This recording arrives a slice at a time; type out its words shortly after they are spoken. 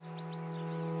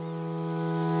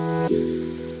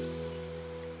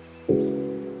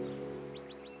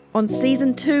On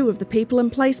Season 2 of the People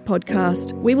and Place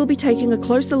podcast, we will be taking a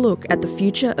closer look at the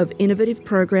future of innovative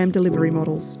program delivery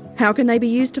models. How can they be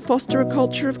used to foster a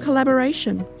culture of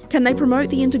collaboration? Can they promote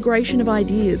the integration of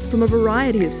ideas from a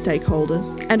variety of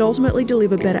stakeholders and ultimately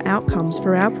deliver better outcomes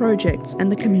for our projects and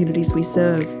the communities we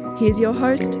serve? Here's your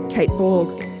host, Kate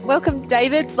Borg. Welcome,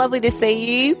 David. It's lovely to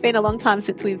see you. Been a long time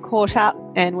since we've caught up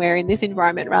and we're in this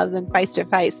environment rather than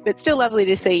face-to-face, but still lovely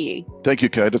to see you. Thank you,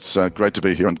 Kate. It's great to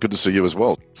be here and good to see you as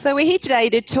well. So we're here today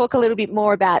to talk a little bit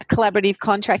more about collaborative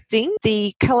contracting.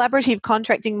 The collaborative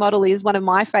contracting model is one of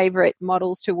my favourite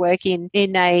models to work in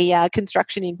a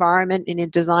construction environment, in a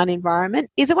design environment.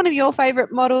 Is it one of your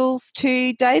favourite models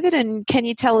too, David? And can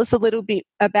you tell us a little bit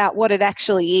about what it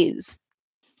actually is?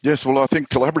 Yes, well, I think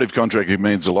collaborative contracting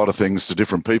means a lot of things to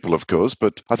different people, of course,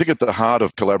 but I think at the heart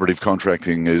of collaborative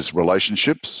contracting is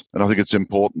relationships. And I think it's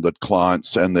important that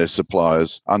clients and their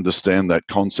suppliers understand that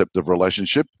concept of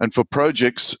relationship. And for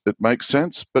projects, it makes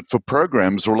sense, but for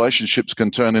programs, relationships can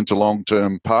turn into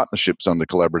long-term partnerships under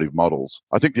collaborative models.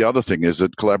 I think the other thing is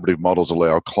that collaborative models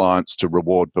allow clients to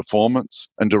reward performance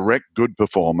and direct good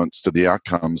performance to the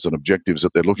outcomes and objectives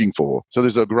that they're looking for. So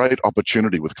there's a great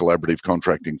opportunity with collaborative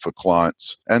contracting for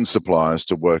clients and suppliers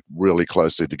to work really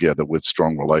closely together with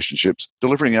strong relationships,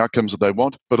 delivering outcomes that they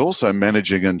want, but also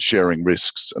managing and sharing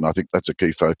risks. And I think that's a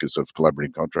key focus of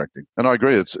collaborative contracting. And I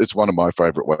agree, it's one of my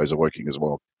favourite ways of working as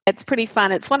well. It's pretty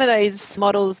fun. It's one of those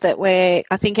models that where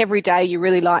I think every day you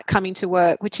really like coming to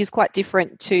work, which is quite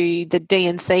different to the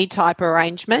D&C type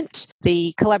arrangement.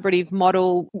 The collaborative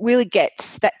model really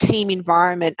gets that team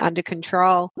environment under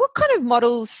control. What kind of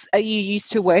models are you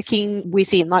used to working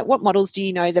within? Like what models do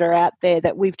you know that are out there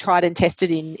that we've tried and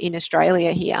tested in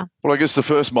Australia here? Well, I guess the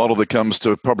first model that comes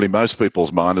to probably most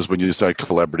people's mind is when you say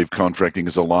collaborative contracting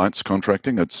is alliance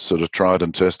contracting. It's sort of tried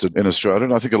and tested in Australia.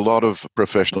 And I think a lot of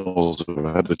professionals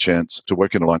have had a chance to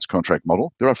work in an alliance contract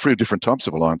model. There are a few different types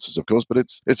of alliances, of course, but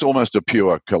it's almost a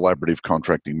pure collaborative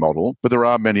contracting model. But there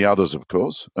are many others, of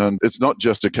course. And it's not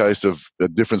just a case of the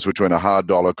difference between a hard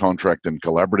dollar contract and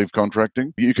collaborative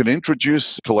contracting. You can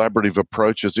introduce collaborative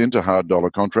approaches into hard dollar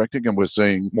contracting, and we're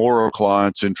seeing more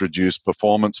clients introduce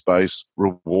performance-based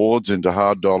rewards into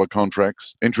hard dollar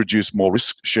contracts, introduce more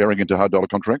risk sharing into hard dollar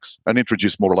contracts, and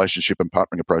introduce more relationship and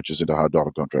partnering approaches into hard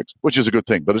dollar contracts, which is a good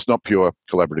thing, but it's not pure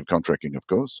collaborative contracting, of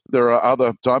course. There are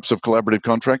other types of collaborative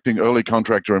contracting. Early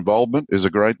contractor involvement is a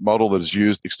great model that is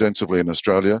used extensively in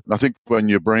Australia. And I think when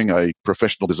you bring a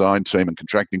professional design team and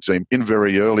contracting team in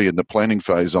very early in the planning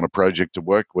phase on a project to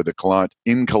work with a client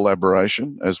in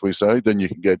collaboration, as we say, then you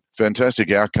can get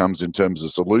fantastic outcomes in terms of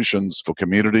solutions for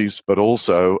communities, but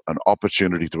also an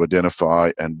opportunity to identify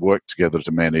and work together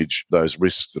to manage those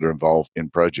risks that are involved in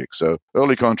projects. So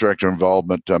early contractor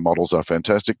involvement models are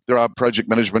fantastic. There are project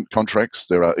management contracts.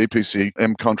 There are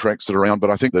EPCM contracts that are around, but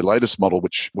I think the latest model,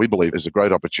 which we believe is a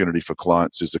great opportunity for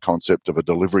clients, is the concept of a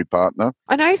delivery partner.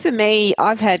 I know for me,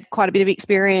 I've had quite a bit of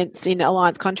experience in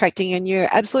alliance contracting, and you're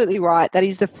absolutely right. That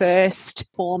is the first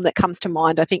form that comes to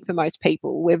mind, I think, for most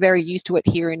people. We're very used to it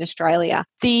here in Australia.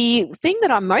 The thing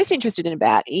that I'm most interested in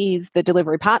about is the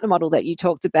delivery partner model that you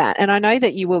talked about. And I know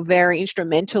that you were very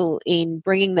instrumental in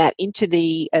bringing that into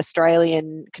the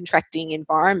Australian contracting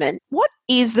environment. What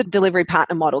is the delivery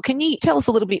partner model? Can you tell us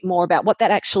a little bit more about what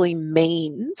that actually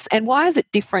means and why is it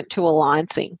different to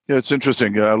alliancing? Yeah, it's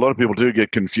interesting. A lot of people do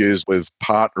get confused with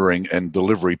partnering and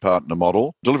delivery partner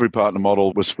model. Delivery partner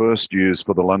model was first used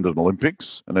for the London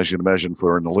Olympics. And as you can imagine,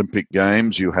 for an Olympic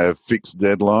Games, you have fixed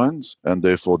deadlines. And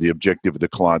therefore, the objective of the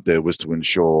client there was to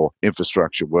ensure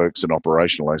infrastructure works and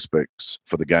operational aspects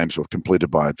for the Games were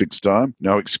completed by a fixed time.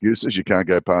 No excuses. You can't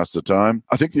go past the time.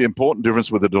 I think the important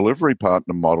difference with a delivery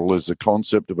partner model is the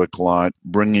concept of a client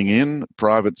bringing in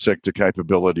private sector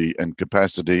capability and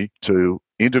capacity to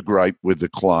integrate with the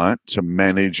client to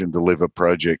manage and deliver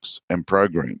projects and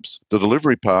programs. The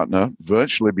delivery partner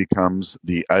virtually becomes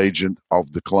the agent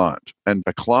of the client. And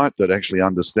a client that actually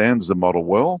understands the model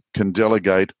well can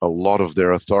delegate a lot of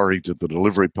their authority to the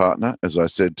delivery partner, as I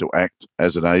said, to act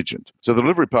as an agent. So the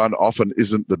delivery partner often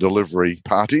isn't the delivery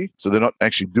party, so they're not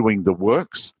actually doing the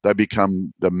works. They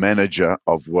become the manager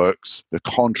of works, the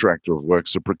contractor of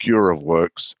works, the procurer of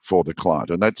works for the client.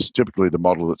 And that's typically the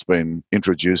model that's been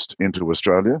introduced into Australia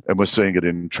Australia, and we're seeing it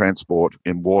in transport,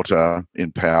 in water,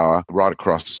 in power, right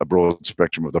across a broad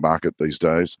spectrum of the market these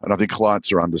days. And I think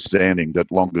clients are understanding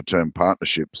that longer-term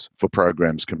partnerships for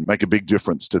programs can make a big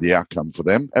difference to the outcome for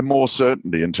them, and more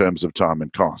certainty in terms of time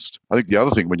and cost. I think the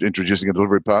other thing when you're introducing a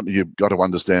delivery partner, you've got to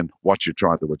understand what you're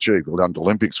trying to achieve. The London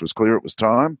Olympics was clear, it was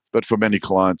time, but for many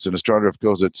clients in Australia, of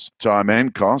course, it's time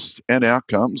and cost and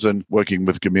outcomes and working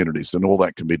with communities, and all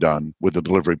that can be done with a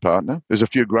delivery partner. There's a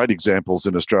few great examples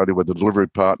in Australia where the delivery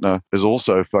partner is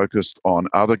also focused on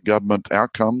other government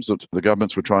outcomes that the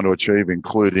governments were trying to achieve,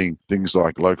 including things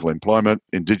like local employment,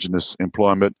 Indigenous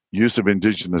employment, use of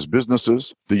Indigenous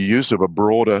businesses, the use of a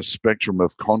broader spectrum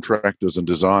of contractors and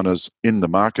designers in the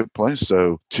marketplace,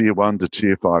 so Tier 1 to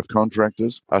Tier 5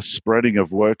 contractors, a spreading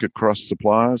of work across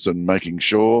suppliers and making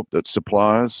sure that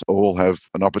suppliers all have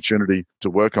an opportunity to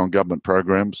work on government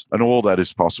programs, and all that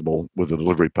is possible with a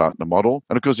delivery partner model.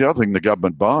 And of course, the other thing the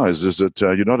government buys is that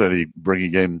you're not only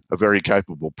bringing in a very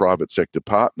capable private sector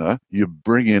partner, you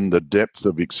bring in the depth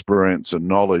of experience and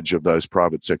knowledge of those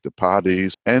private sector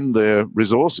parties and their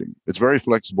resourcing. It's a very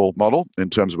flexible model in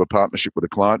terms of a partnership with a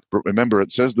client. But remember,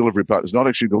 it says delivery partner is not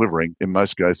actually delivering. In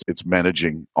most cases, it's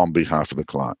managing on behalf of the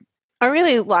client. I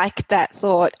really like that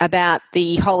thought about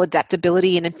the whole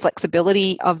adaptability and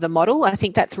flexibility of the model. I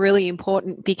think that's really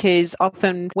important because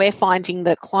often we're finding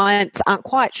that clients aren't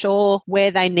quite sure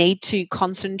where they need to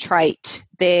concentrate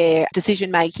their decision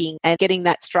making and getting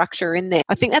that structure in there.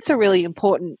 I think that's a really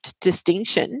important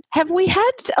distinction. Have we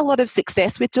had a lot of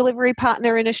success with delivery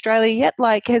partner in Australia yet?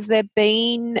 Like, has there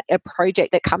been a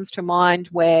project that comes to mind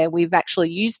where we've actually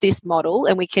used this model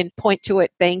and we can point to it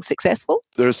being successful?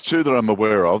 There's two that I'm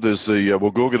aware of. There's the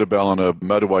Woolgoolga-to-Ballina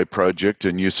motorway project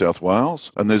in New South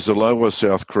Wales, and there's the Lower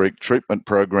South Creek treatment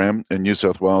program in New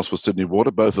South Wales for Sydney Water.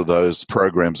 Both of those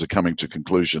programs are coming to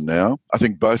conclusion now. I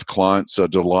think both clients are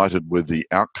delighted with the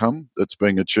outcome that's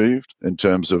being achieved in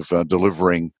terms of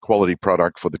delivering quality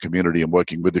product for the community and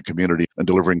working with the community and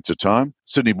delivering to time.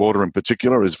 Sydney Water in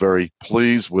particular is very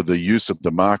pleased with the use of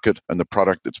the market and the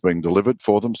product that's being delivered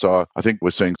for them. So I think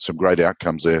we're seeing some great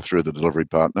outcomes there through the delivery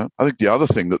partner. I think the other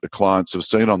thing that the clients have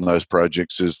seen on those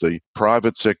projects is the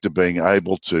private sector being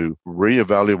able to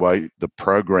reevaluate the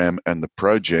program and the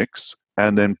projects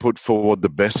and then put forward the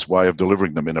best way of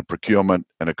delivering them in a procurement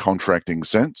and a contracting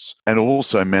sense, and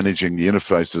also managing the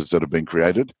interfaces that have been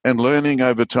created and learning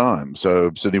over time.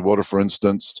 So Sydney Water, for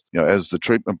instance, as the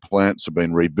treatment plants have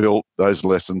been rebuilt, those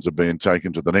lessons are being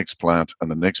taken to the next plant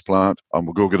and the next plant. On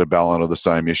Woolgoolga-to-Ballina, the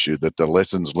same issue, that the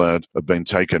lessons learned have been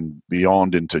taken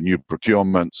beyond into new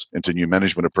procurements, into new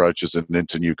management approaches and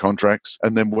into new contracts.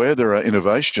 And then where there are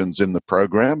innovations in the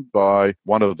program by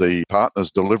one of the partners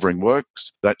delivering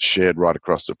works, that's shared right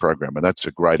across the program. And that's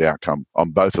a great outcome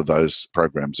on both of those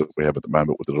programs that we have at the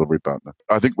moment with the delivery partner.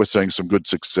 I think we're seeing some good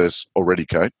success already,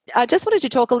 Kate. I just wanted to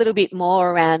talk a little bit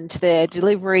more around the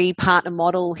delivery partner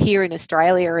model here in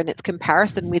Australia and its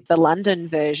comparison with the London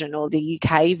version or the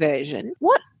UK version.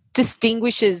 What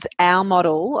distinguishes our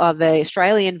model, or the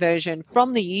Australian version,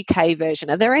 from the UK version?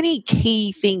 Are there any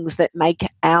key things that make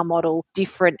our model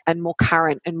different and more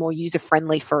current and more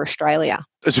user-friendly for Australia?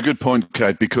 It's a good point,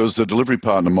 Kate, because the delivery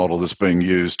partner model that's being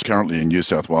used currently in New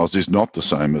South Wales is not the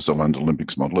same as the London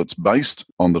Olympics model. It's based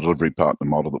on the delivery partner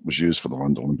model that was used for the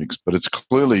London Olympics, but it's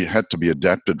clearly had to be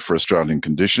adapted for Australian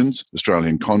conditions,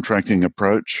 Australian contracting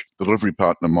approach. The delivery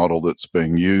partner model that's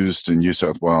being used in New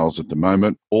South Wales at the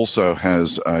moment also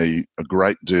has a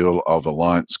great deal of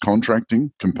alliance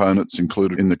contracting components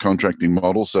included in the contracting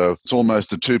model. So it's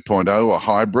almost a 2.0, a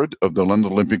hybrid of the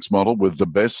London Olympics model with the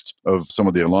best of some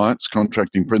of the alliance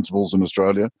contracting principles in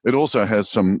Australia. It also has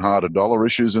some harder dollar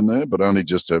issues in there, but only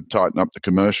just to tighten up the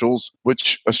commercials,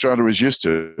 which Australia is used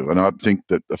to. And I think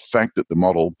that the fact that the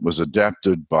model was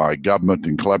adapted by government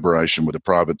in collaboration with the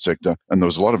private sector, and there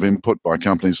was a lot of input by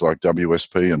companies like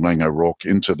WSP and Lang O'Rourke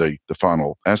into the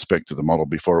final aspect of the model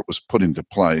before it was put into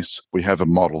place, we have a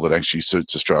model that actually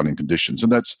suits Australian conditions.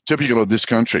 And that's typical of this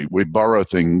country. We borrow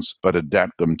things but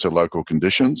adapt them to local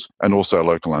conditions and also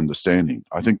local understanding.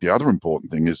 I think the other important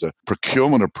thing is a procurement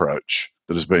approach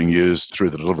that is being used through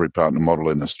the delivery partner model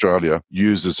in Australia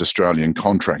uses Australian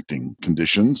contracting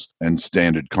conditions and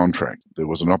standard contract. There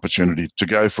was an opportunity to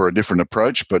go for a different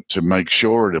approach, but to make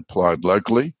sure it applied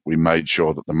locally, we made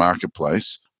sure that the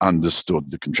marketplace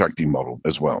understood the contracting model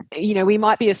as well. You know, we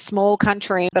might be a small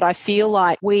country, but I feel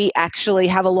like we actually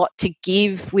have a lot to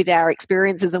give with our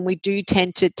experiences, and we do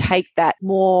tend to take that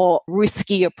more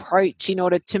risky approach in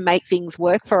order to make things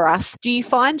work for us. Do you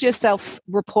find yourself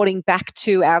reporting back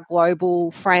to our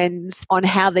global friends on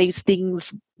how these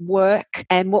things work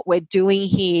and what we're doing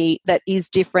here that is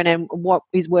different and what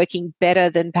is working better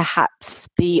than perhaps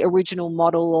the original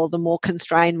model or the more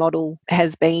constrained model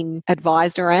has been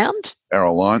advised around? Our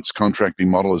alliance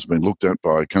contracting model has been looked at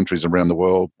by countries around the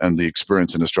world, and the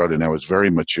experience in Australia now is very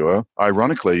mature.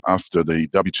 Ironically, after the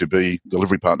W2B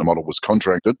delivery partner model was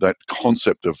contracted, that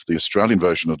concept of the Australian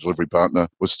version of delivery partner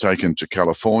was taken to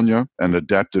California and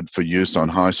adapted for use on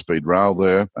high-speed rail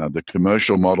there. The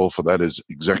commercial model for that is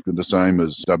exactly the same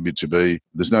as W2B.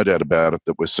 There's no doubt about it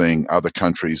that we're seeing other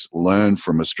countries learn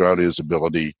from Australia's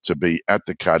ability to be at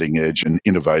the cutting edge and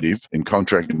innovative in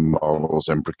contracting models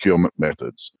and procurement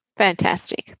methods.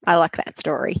 Fantastic. I like that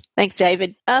story. Thanks,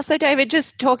 David. So, David,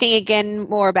 just talking again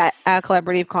more about our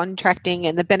collaborative contracting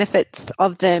and the benefits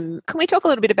of them, can we talk a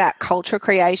little bit about culture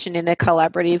creation in a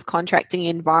collaborative contracting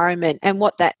environment and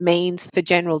what that means for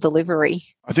general delivery?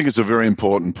 I think it's a very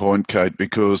important point, Kate,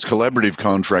 because collaborative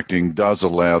contracting does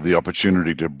allow the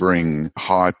opportunity to bring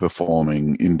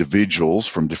high-performing individuals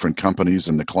from different companies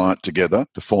and the client together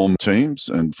to form teams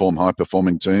and form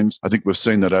high-performing teams. I think we've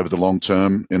seen that over the long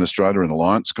term in Australia in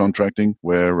alliance contracting,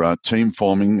 where team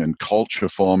forming and culture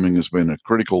forming has been a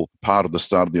critical part of the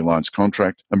start of the alliance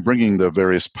contract, and bringing the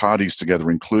various parties together,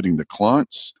 including the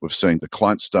clients. We've seen the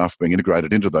client staff being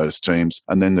integrated into those teams,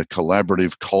 and then the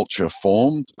collaborative culture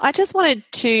formed. I just wanted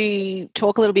to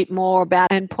talk a little bit more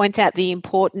about and point out the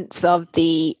importance of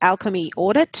the alchemy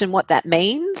audit and what that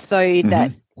means, so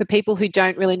that for people who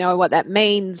don't really know what that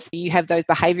means, you have those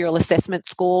behavioural assessment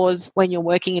scores when you're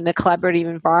working in a collaborative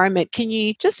environment. Can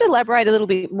you just elaborate a little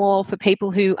bit more for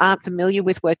people who aren't familiar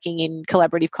with working in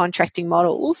collaborative contracting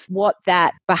models, what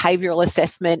that behavioural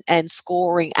assessment and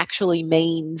scoring actually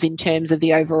means in terms of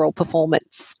the overall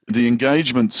performance? The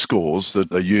engagement scores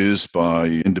that are used by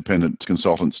independent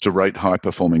consultants to rate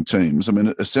high-performing teams, I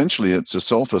mean, essentially it's a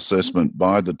self-assessment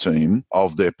by the team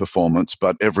of their performance,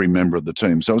 but every member of the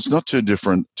team. So it's not too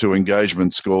different to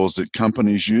engagement scores that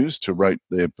companies use to rate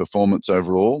their performance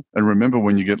overall. And remember,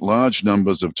 when you get large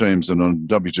numbers of teams, and on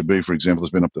W2B, for example,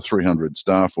 there's been up to 300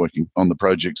 staff working on the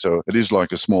project, so it is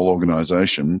like a small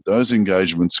organisation. Those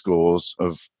engagement scores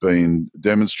have been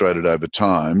demonstrated over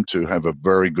time to have a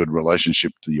very good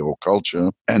relationship to your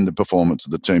culture and the performance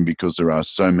of the team, because there are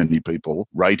so many people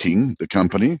rating the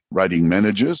company, rating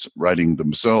managers, rating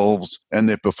themselves and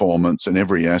their performance and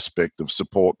every aspect of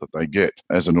support that they get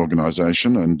as an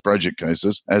organisation and project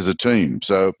cases as a team.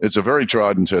 So it's a very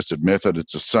tried and tested method.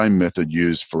 It's the same method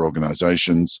used for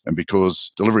organisations. And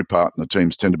because delivery partner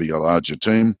teams tend to be a larger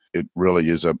team, it really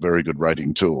is a very good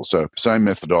rating tool. So same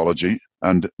methodology.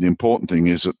 And the important thing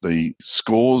is that the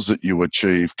scores that you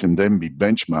achieve can then be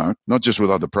benchmarked, not just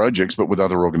with other projects, but with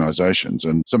other organisations.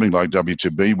 And something like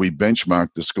W2B, we benchmark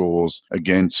the scores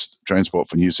against Transport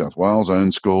for New South Wales'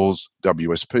 own scores,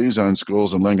 WSP's own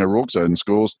scores, and Langer Rourke's own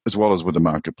scores, as well as with the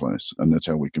marketplace. And that's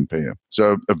how we compare.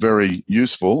 So a very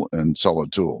useful and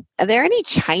solid tool. Are there any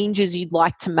changes you'd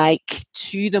like to make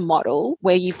to the model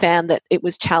where you found that it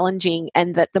was challenging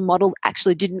and that the model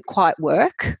actually didn't quite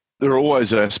work? There are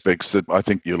always aspects that I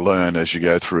think you learn as you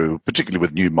go through, particularly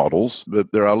with new models,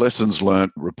 but there are lessons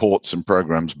learned, reports and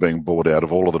programs being brought out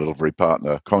of all of the delivery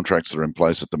partner contracts that are in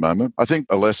place at the moment. I think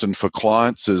a lesson for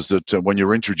clients is that when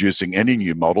you're introducing any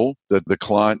new model, that the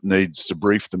client needs to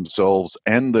brief themselves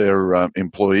and their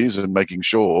employees and making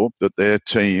sure that their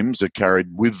teams are carried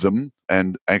with them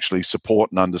and actually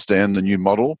support and understand the new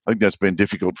model. I think that's been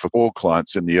difficult for all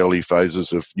clients in the early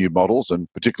phases of new models, and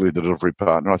particularly the delivery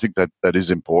partner. I think that is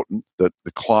important, that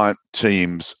the client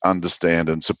teams understand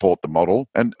and support the model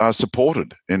and are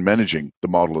supported in managing the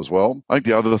model as well. I think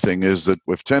the other thing is that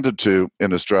we've tended to,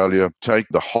 in Australia, take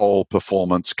the whole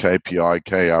performance KPI,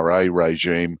 KRA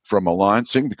regime from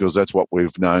alliancing, because that's what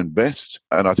we've known best.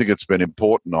 And I think it's been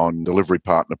important on delivery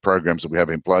partner programs that we have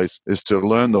in place is to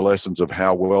learn the lessons of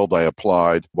how well they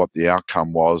applied, what the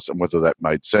outcome was, and whether that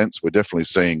made sense. We're definitely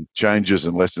seeing changes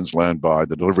and lessons learned by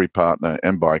the delivery partner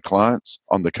and by clients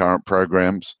on the current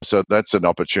programs. So that's an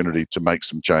opportunity to make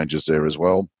some changes there as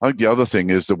well. I think the other thing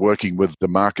is that working with the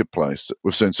marketplace.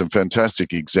 We've seen some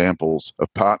fantastic examples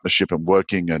of partnership and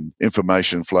working and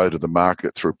information flow to the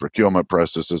market through procurement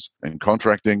processes and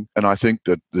contracting. And I think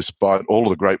that despite all of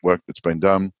the great work that's been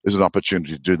done, there's an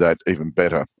opportunity to do that even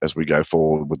better as we go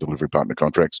forward with delivery partner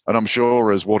contracts. And I'm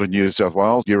sure as Water New South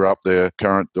Wales gear up their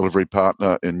current delivery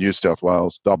partner in New South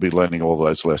Wales, they'll be learning all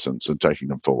those lessons and taking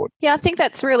them forward. Yeah, I think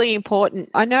that's really important.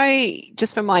 I know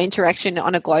just from my interaction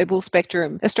on a global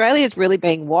spectrum, Australia is really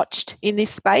being watched in this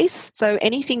space. So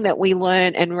anything that we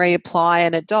learn and reapply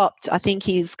and adopt, I think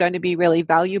is going to be really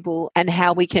valuable, and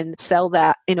how we can sell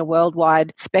that in a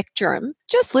worldwide spectrum.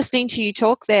 Just listening to you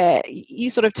talk there, you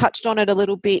sort of touched on it a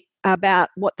little bit about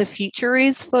what the future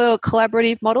is for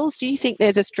collaborative models. Do you think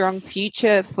there's a strong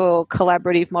future for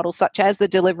collaborative models such as the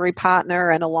delivery partner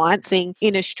and alliancing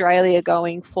in Australia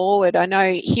going forward? I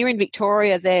know here in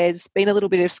Victoria there's been a little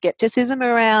bit of scepticism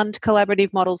around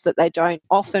collaborative models, that they don't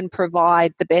often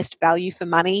provide the best value for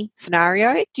money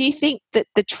scenario. Do you think that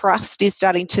the trust is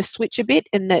starting to switch a bit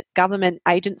and that government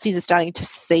agencies are starting to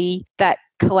see that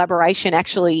collaboration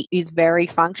actually is very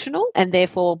functional and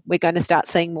therefore we're going to start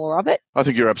seeing more of it? I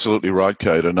think you're absolutely right,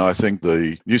 Kate. And I think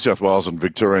the New South Wales and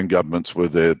Victorian governments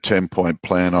with their 10-point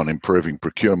plan on improving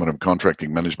procurement and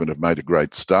contracting management have made a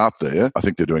great start there. I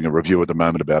think they're doing a review at the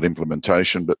moment about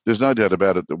implementation, but there's no doubt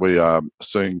about it that we are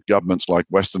seeing governments like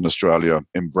Western Australia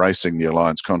embracing the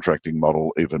alliance contracting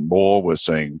model even more. We're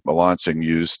seeing alliancing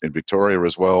used in Victoria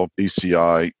as well,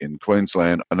 ECI in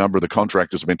Queensland. A number of the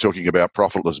contractors have been talking about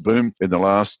profitless boom in the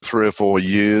last 3 or 4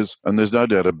 years, and there's no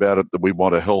doubt about it that we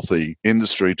want a healthy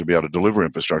industry to be able to deliver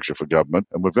infrastructure for government,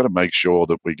 and we've got to make sure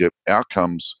that we get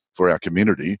outcomes for our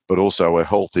community, but also a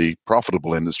healthy,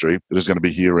 profitable industry that is going to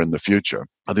be here in the future.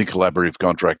 I think collaborative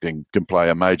contracting can play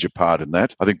a major part in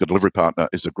that. I think the delivery partner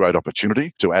is a great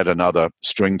opportunity to add another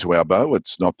string to our bow.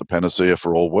 It's not the panacea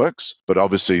for all works, but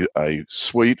obviously a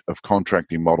suite of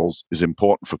contracting models is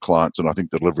important for clients, and I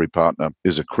think the delivery partner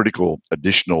is a critical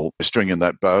additional string in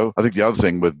that bow. I think the other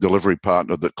thing with delivery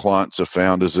partner that clients have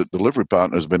found is that delivery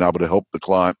partner has been able to help the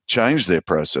client change their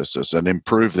processes and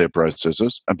improve their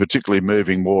processes, and particularly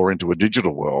moving more into a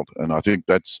digital world. And I think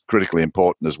that's critically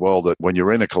important as well, that when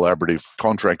you're in a collaborative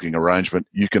contracting arrangement,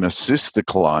 you can assist the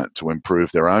client to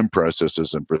improve their own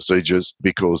processes and procedures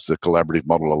because the collaborative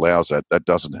model allows that. That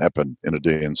doesn't happen in a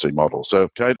DNC model. So,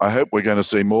 Kate, I hope we're going to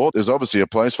see more. There's obviously a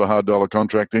place for hard dollar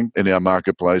contracting in our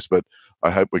marketplace, but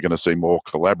I hope we're going to see more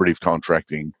collaborative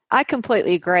contracting. I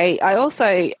completely agree. I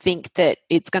also think that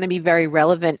it's going to be very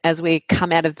relevant as we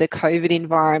come out of the COVID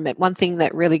environment. One thing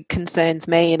that really concerns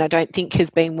me, and I don't think has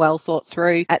been well thought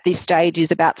through at this stage, is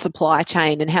about supply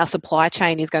chain and how supply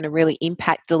chain is going to really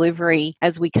impact delivery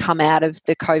as we come out of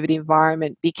the COVID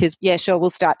environment. Because, yeah, sure, we'll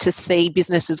start to see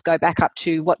businesses go back up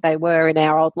to what they were in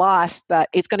our old life, but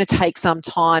it's going to take some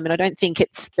time, and I don't think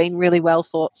it's been really well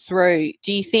thought through.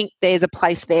 Do you think there's a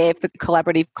place there for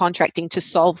collaborative contracting to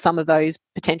solve some of those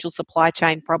potential supply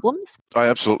chain problems? I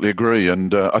absolutely agree.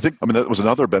 And I think that was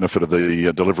another benefit of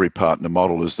the delivery partner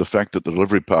model, is the fact that the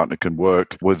delivery partner can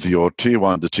work with your tier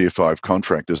 1 to tier 5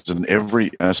 contractors in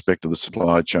every aspect of the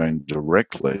supply chain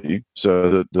directly, so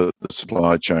that the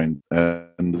supply chain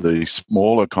and the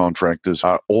smaller contractors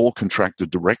are all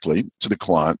contracted directly to the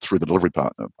client through the delivery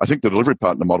partner. I think the delivery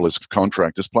partner model is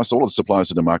contractors, plus all of the suppliers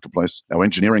in the marketplace, our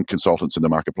engineering consultants in the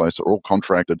marketplace are all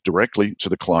contracted directly to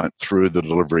the client through the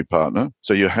delivery partner.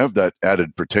 So you have that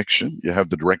added protection, you have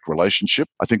the direct relationship.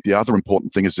 I think the other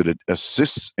important thing is that it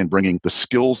assists in bringing the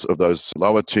skills of those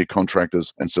lower tier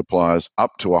contractors and suppliers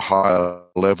up to a higher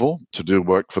level to do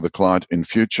work for the client in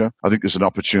future. I think there's an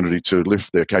opportunity to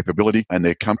lift their capability and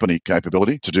their company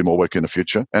capability to do more work in the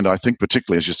future. And I think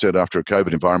particularly, as you said, after a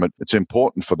COVID environment, it's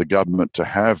important for the government to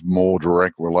have more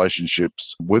direct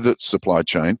relationships with its supply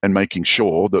chain and making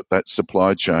sure that that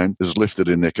supply chain is lifted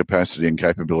in their capacity and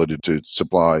capability to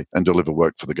supply and deliver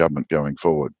work for the government going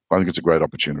forward. I think it's a great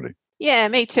opportunity. Yeah,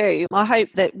 me too. I hope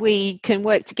that we can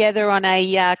work together on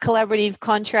a collaborative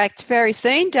contract very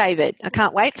soon, David. I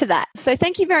can't wait for that. So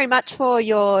thank you very much for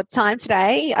your time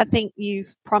today. I think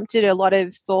you've prompted a lot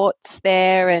of thoughts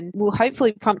there and will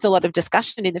hopefully prompt a lot of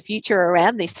discussion in the future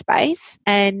around this space,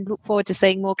 and look forward to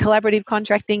seeing more collaborative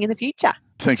contracting in the future.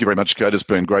 Thank you very much, Kate. It's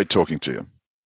been great talking to you.